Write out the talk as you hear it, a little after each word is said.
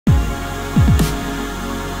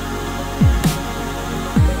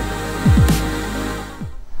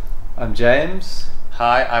James.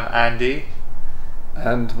 Hi, I'm Andy.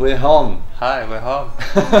 And we're Honne. Hi, we're Honne.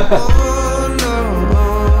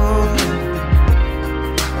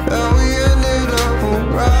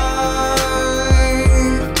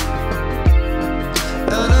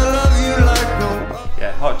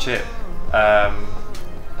 Yeah, Hot Chip.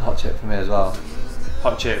 Hot Chip for me as well.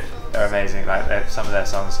 Hot Chip, they're amazing. Like some of their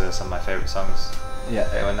songs are some of my favourite songs.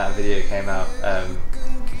 Yeah. When that video came out,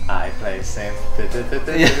 I play synth.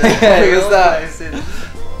 Who's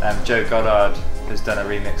that? Joe Goddard has done a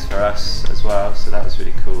remix for us as well, so that was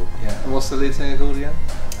really cool. Yeah. And what's the lead singer called again?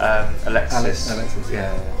 Alexis. Alexis.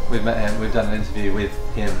 Yeah. We've met him. We've done an interview with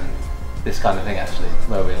him. This kind of thing actually,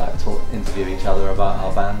 where we like interview each other about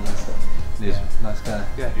our band and stuff. He's a nice guy.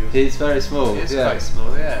 Yeah, he's very small. He's quite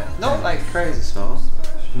small, yeah. Not like crazy small.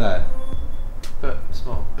 No. But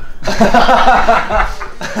small.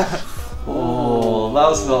 Oh, that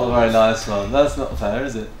was not a very nice one. That's not fair,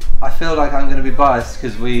 is it? I feel like I'm going to be biased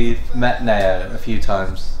because we've met Neo a few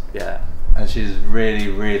times. Yeah. And she's really,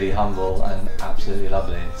 really humble and absolutely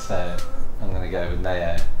lovely. So I'm going to go with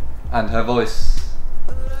Neo. And her voice,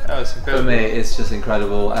 it's incredible. for me, it's just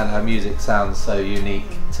incredible. And her music sounds so unique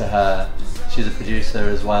to her. She's a producer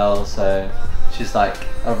as well, so she's like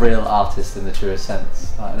a real artist in the truest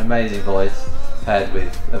sense. Like an amazing voice paired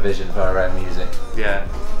with a vision for her own music. Yeah.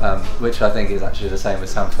 Which I think is actually the same with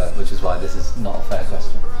Sanford, which is why this is not a fair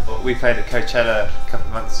question. Well, we played at Coachella a couple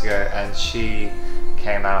of months ago, and she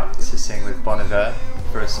came out to sing with Bon Iver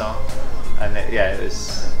for a song, and it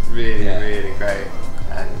was really, really great.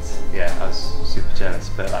 And yeah, I was super jealous,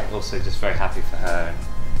 but like also just very happy for her.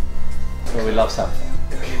 Well, we love Sanford.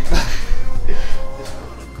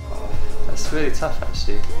 That's really tough,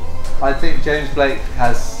 actually. I think James Blake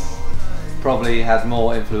has probably had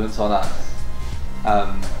more influence on us.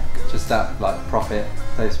 Just that like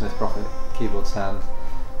Dave Smith Prophet keyboard sound.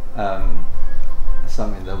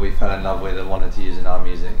 Something that we fell in love with and wanted to use in our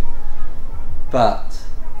music. But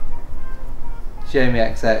Jamie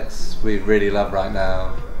XX we really love right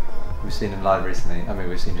now. We've seen him live recently. I mean,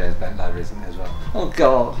 we've seen James Blake live recently as well. Oh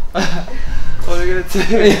God! What are we gonna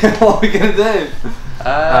do? What are we gonna do?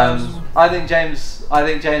 I think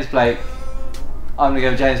James Blake. I'm gonna go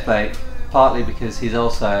with James Blake, partly because he's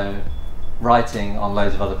also writing on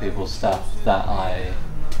loads of other people's stuff that I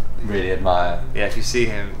really admire. Yeah, if you see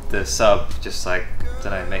him, the sub just like, I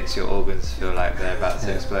don't know, makes your organs feel like they're about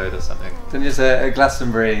to explode or something. Then just at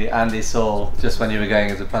Glastonbury, Andy saw, just when you were going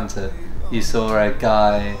as a punter, you saw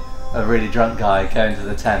a really drunk guy go into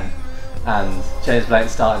the tent, and James Blake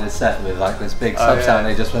started his set with like this big sub sound,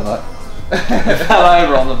 and he just went like, fell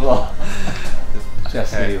over on the floor.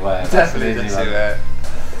 Jesse Ware. Definitely Jesse Ware.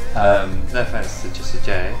 No offense to Jesse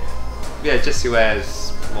J. Yeah, Jesse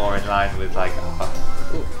Ware's more in line with like,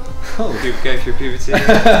 going through puberty.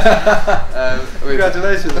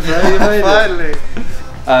 Congratulations, bro, you made it. Finally.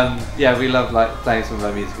 Yeah, we love like playing some of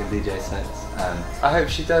our music and DJ sets. I hope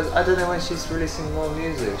she does. I don't know when she's releasing more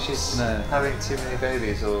music. She's having too many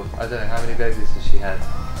babies, or I don't know how many babies has she had.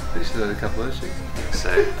 I think she's had a couple, hasn't she? I think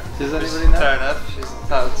so. Does anybody know? Fair enough, she's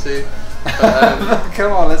entitled to. But,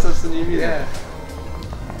 come on, let's have some new music. Yeah.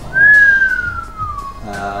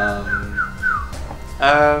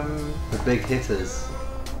 The big hitters.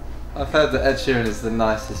 I've heard that Ed Sheeran is the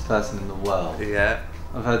nicest person in the world. Yeah.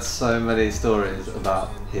 I've heard so many stories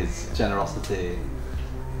about his generosity,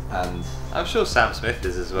 and I'm sure Sam Smith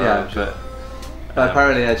is as well. Yeah, sure. But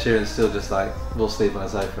apparently Ed Sheeran still just like will sleep on a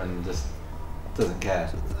sofa and just doesn't care.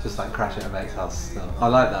 Just like crash it and makes house still. I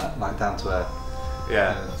like that, like down to earth.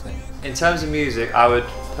 Yeah. Kind of thing. In terms of music, I would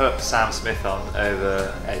put Sam Smith on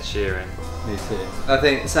over Ed Sheeran. Me too. I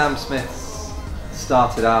think Sam Smith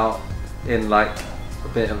started out in like a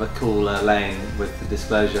bit of a cooler lane with the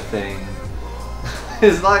Disclosure thing.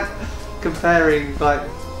 It's like comparing like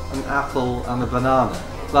an apple and a banana.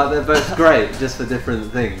 Like they're both great, just for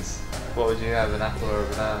different things. What would you have, an apple or a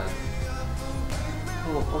banana?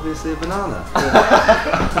 Well, obviously a banana.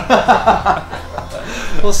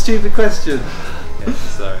 What stupid question. Yeah,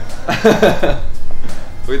 sorry.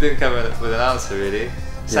 We didn't come with an answer really.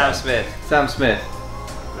 Sam Smith. Sam Smith.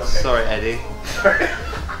 Okay. Sorry, Eddie.